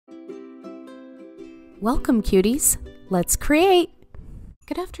Welcome, cuties. Let's create.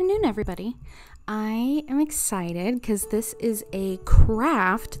 Good afternoon, everybody. I am excited because this is a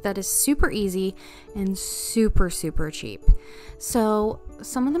craft that is super easy and super cheap. So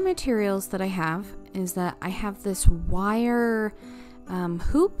some of the materials that I have is that I have this wire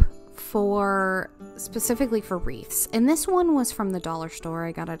hoop specifically for wreaths, and this one was from the dollar store.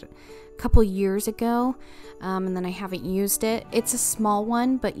 I got it a couple years ago, and then I haven't used it. It's a small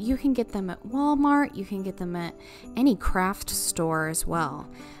one, but you can get them at Walmart. You can get them at any craft store as well,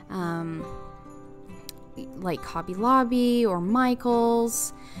 like Hobby Lobby or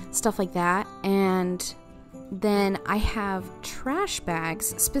Michael's, stuff like that. And then I have trash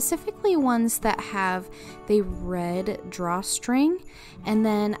bags, specifically ones that have the red drawstring, and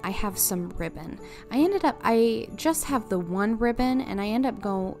then I have some ribbon. I just have the one ribbon, and I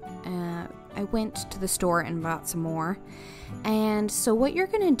went to the store and bought some more. And so what you're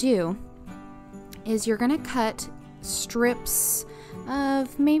gonna do is you're gonna cut strips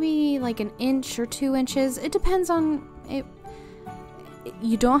of maybe like 1 inch or 2 inches. It depends on it.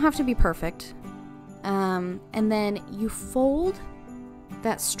 You don't have to be perfect. And then you fold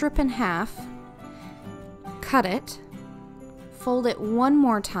that strip in half, cut it, fold it one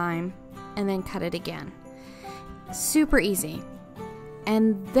more time, and then cut it again. Super easy.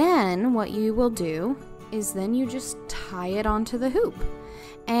 And then what you will do is then you just tie it onto the hoop.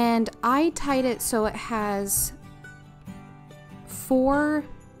 And I tied it so it has 4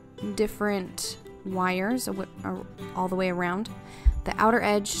 different wires all the way around. The outer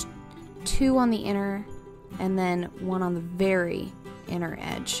edge, 2 on the inner, and then 1 on the very inner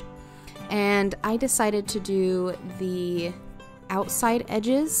edge. And I decided to do the outside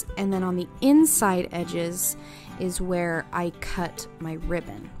edges, and then on the inside edges is where I cut my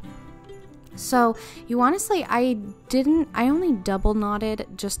ribbon. So I only double knotted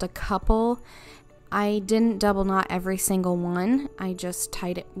just a couple. I didn't double knot every single one. I just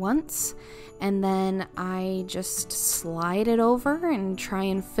tied it once, and then I just slide it over and try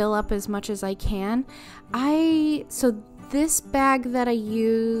and fill up as much as I can. So this bag that I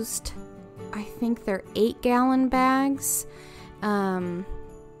used, I think they're 8-gallon bags, and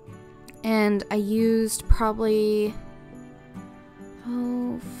I used probably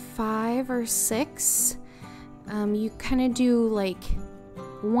 5 or 6. You kind of do like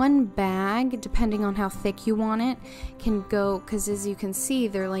one bag, depending on how thick you want it, can go, because as you can see,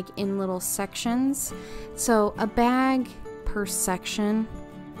 they're like in little sections. So a bag per section,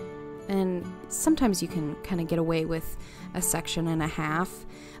 and sometimes you can kind of get away with a section and a half,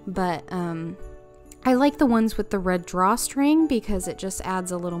 but I like the ones with the red drawstring because it just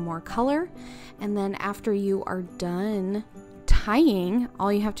adds a little more color. And then after you are done tying,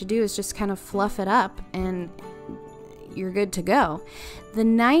 all you have to do is just kind of fluff it up and you're good to go. The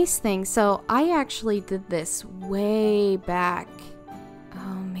nice thing, so I actually did this way back,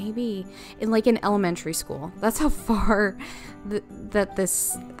 maybe in elementary school. That's how far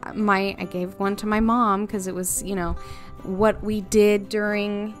I gave one to my mom because it was, what we did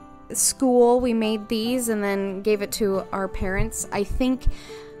during school. We made these and then gave it to our parents. I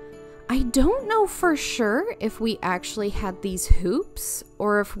don't know for sure if we actually had these hoops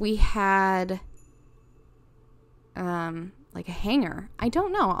or if we had like a hanger. I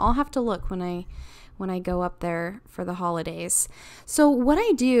don't know. I'll have to look when I go up there for the holidays. So what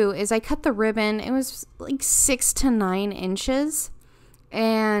I do is I cut the ribbon. It was like 6 to 9 inches.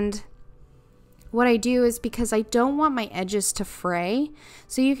 And what I do is, because I don't want my edges to fray,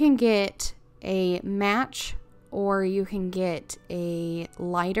 so you can get a match or you can get a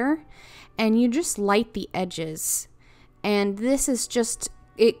lighter and you just light the edges. And this is just,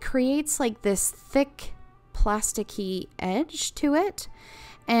 it creates like this thick plasticky edge to it,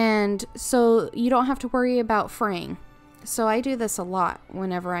 and so you don't have to worry about fraying. So I do this a lot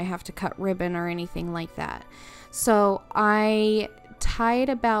whenever I have to cut ribbon or anything like that. So I tied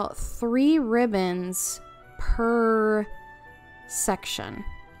about 3 ribbons per section.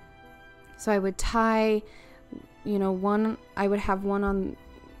 So I would tie, one, I would have one on,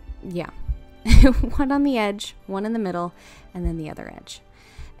 one on the edge, one in the middle, and then the other edge.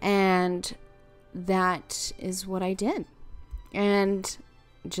 And that is what I did, and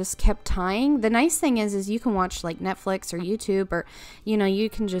just kept tying. The nice thing is you can watch like Netflix or YouTube, or you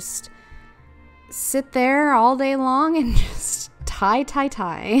can just sit there all day long and just tie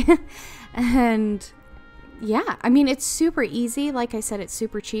and yeah, I mean, it's super easy. Like I said, it's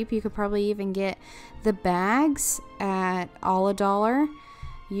super cheap. You could probably even get the bags at all $1.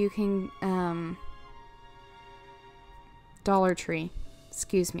 You can Dollar Tree.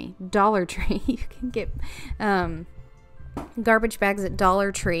 You can get garbage bags at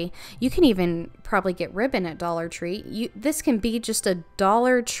Dollar Tree. You can even probably get ribbon at Dollar Tree. This can be just a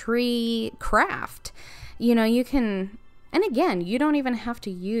Dollar Tree craft. You know, you can, and again, you don't even have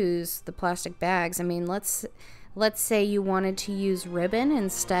to use the plastic bags. I mean, let's say you wanted to use ribbon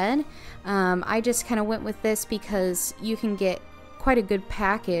instead. I just kind of went with this because you can get quite a good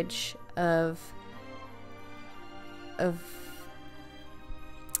package of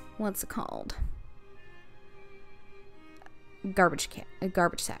what's it called? Garbage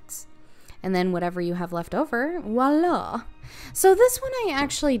sacks. And then whatever you have left over, voila. So this one I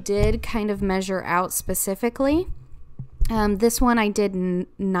actually did kind of measure out specifically. This one I did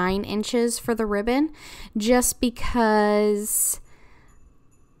 9 inches for the ribbon, just because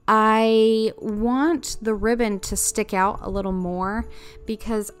I want the ribbon to stick out a little more,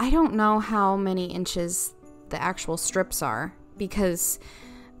 because I don't know how many inches the actual strips are, because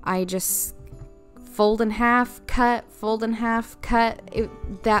I just fold in half, cut, fold in half, cut,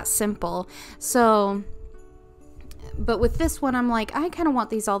 that simple. So, but with this one, I'm like, I kind of want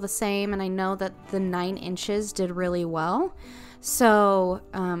these all the same, and I know that the 9 inches did really well. So,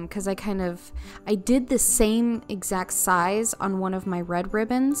 because I did the same exact size on one of my red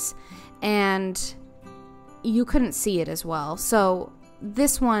ribbons, and you couldn't see it as well. So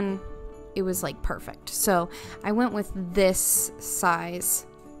this one, it was like perfect. So I went with this size.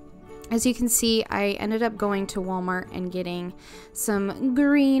 As you can see, I ended up going to Walmart and getting some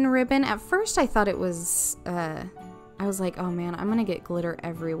green ribbon. At first, I thought it was, I was like, oh man, I'm gonna get glitter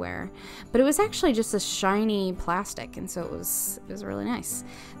everywhere. But it was actually just a shiny plastic, and so it was really nice.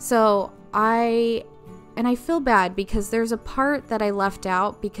 So I feel bad because there's a part that I left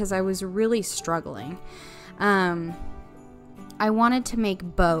out because I was really struggling. I wanted to make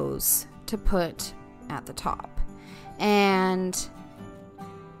bows to put at the top. And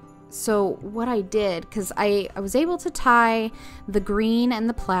so what I did, because I was able to tie the green and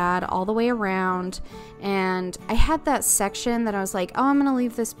the plaid all the way around, and I had that section that I was like, oh, I'm gonna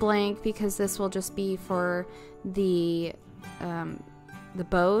leave this blank because this will just be for the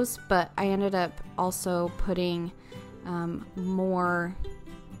bows, but I ended up also putting more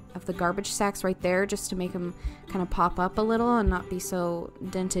of the garbage sacks right there just to make them kind of pop up a little and not be so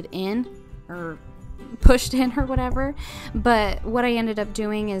dented in or pushed in or whatever. But what I ended up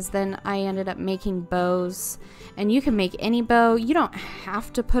doing is then I ended up making bows, and you can make any bow. You don't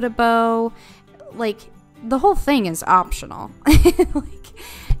have to put a bow. Like, the whole thing is optional. Like,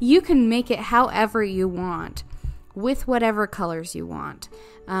 you can make it however you want with whatever colors you want.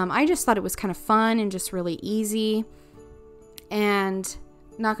 I just thought it was kind of fun and just really easy, and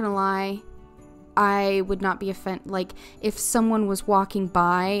not gonna lie, I would not be offended. Like, if someone was walking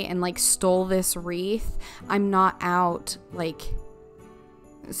by and like stole this wreath, I'm not out like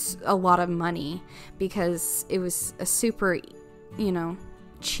a lot of money, because it was a super, you know,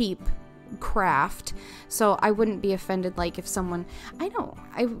 cheap craft. So I wouldn't be offended like if someone,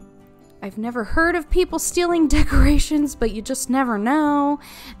 I've never heard of people stealing decorations, but you just never know.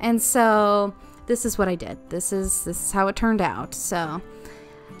 And so this is what I did. This is how it turned out. So,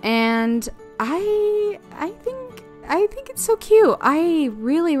 and I think it's so cute. I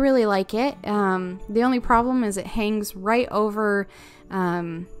really, really like it. The only problem is it hangs right over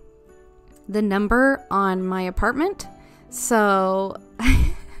the number on my apartment. So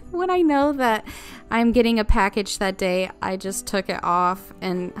when I know that I'm getting a package that day, I just took it off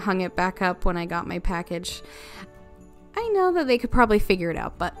and hung it back up when I got my package. I know that they could probably figure it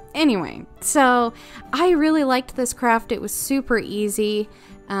out, but anyway. So I really liked this craft. It was super easy.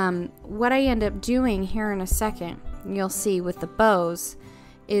 What I end up doing here in a second, you'll see with the bows,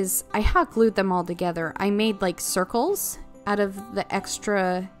 is I hot glued them all together. I made like circles out of the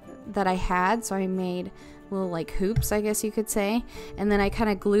extra that I had, so I made little like hoops, I guess you could say, and then I kind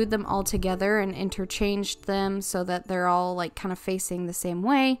of glued them all together and interchanged them so that they're all like kind of facing the same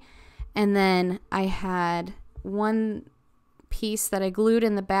way. And then I had one piece that I glued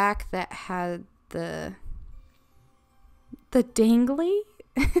in the back that had the dangly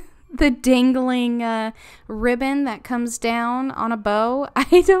the dangling ribbon that comes down on a bow.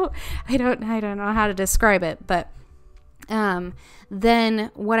 I don't know how to describe it, but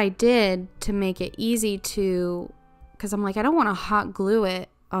then what I did to make it easy to, because I'm like, I don't want to hot glue it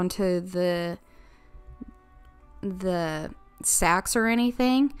onto the sacks or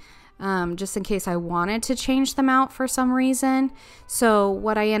anything, just in case I wanted to change them out for some reason. So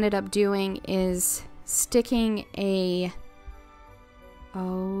what I ended up doing is sticking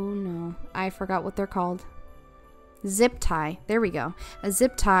oh no, I forgot what they're called. Zip tie. There we go. A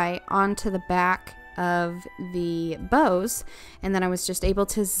zip tie onto the back of the bows, and then I was just able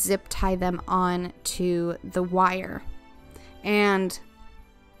to zip tie them on to the wire. And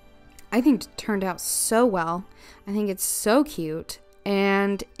I think it turned out so well. I think it's so cute,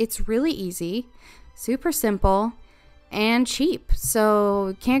 and it's really easy, super simple, and cheap.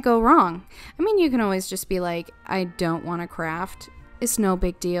 So can't go wrong. I mean, you can always just be like, I don't want to craft. It's no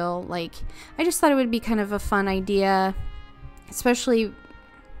big deal. Like, I just thought it would be kind of a fun idea, especially,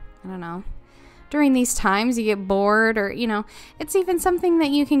 I don't know, during these times you get bored, or, you know, it's even something that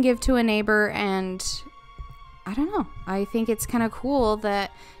you can give to a neighbor. And I don't know, I think it's kind of cool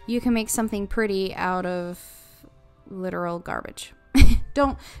that you can make something pretty out of literal garbage.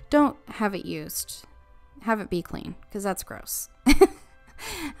 Don't have it used. Have it be clean, because that's gross.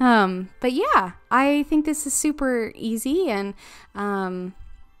 But yeah, I think this is super easy, and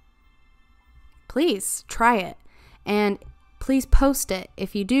please try it, and please post it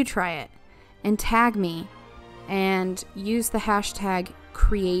if you do try it, and tag me, and use the hashtag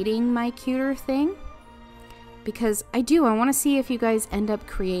creating my cuter thing, because I want to see if you guys end up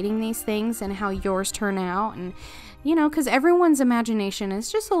creating these things and how yours turn out. And you know, because everyone's imagination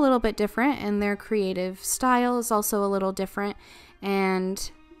is just a little bit different, and their creative style is also a little different, and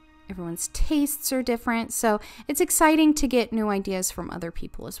everyone's tastes are different. So it's exciting to get new ideas from other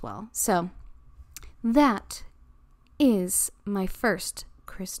people as well. So that is my first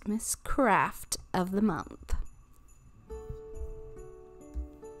Christmas craft of the month.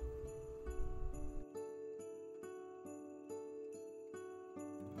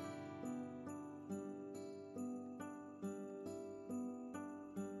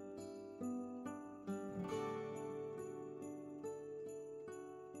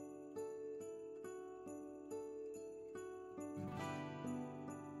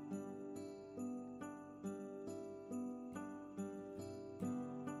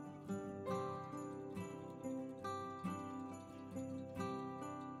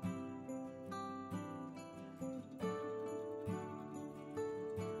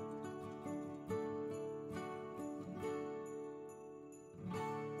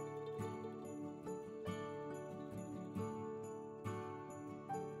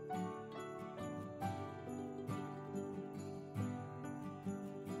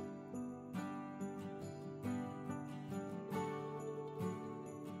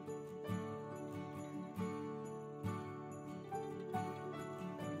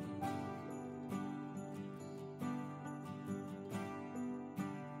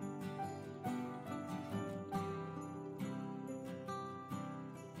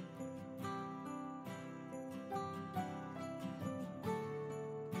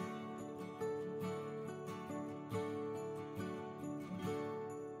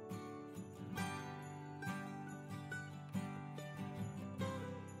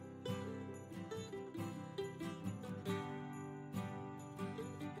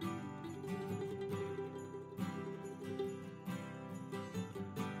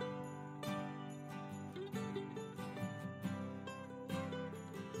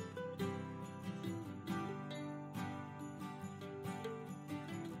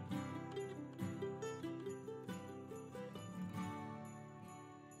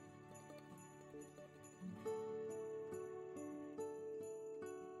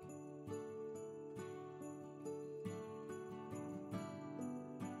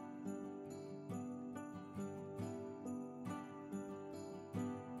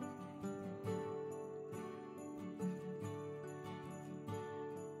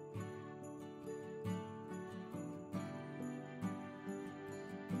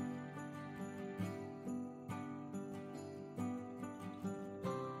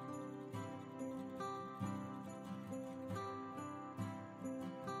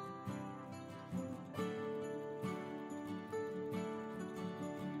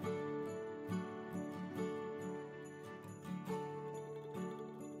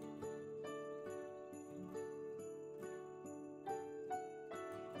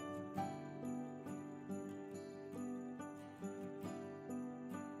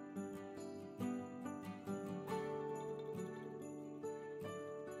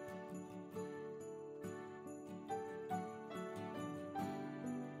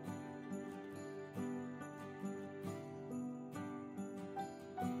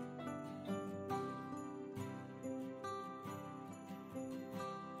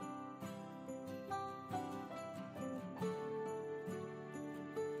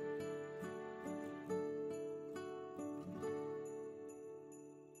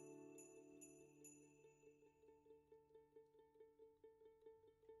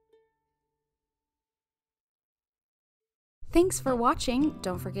 Thanks for watching.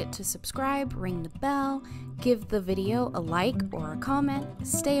 Don't forget to subscribe, ring the bell, give the video a like or a comment,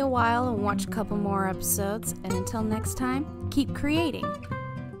 stay a while and watch a couple more episodes, and until next time, keep creating.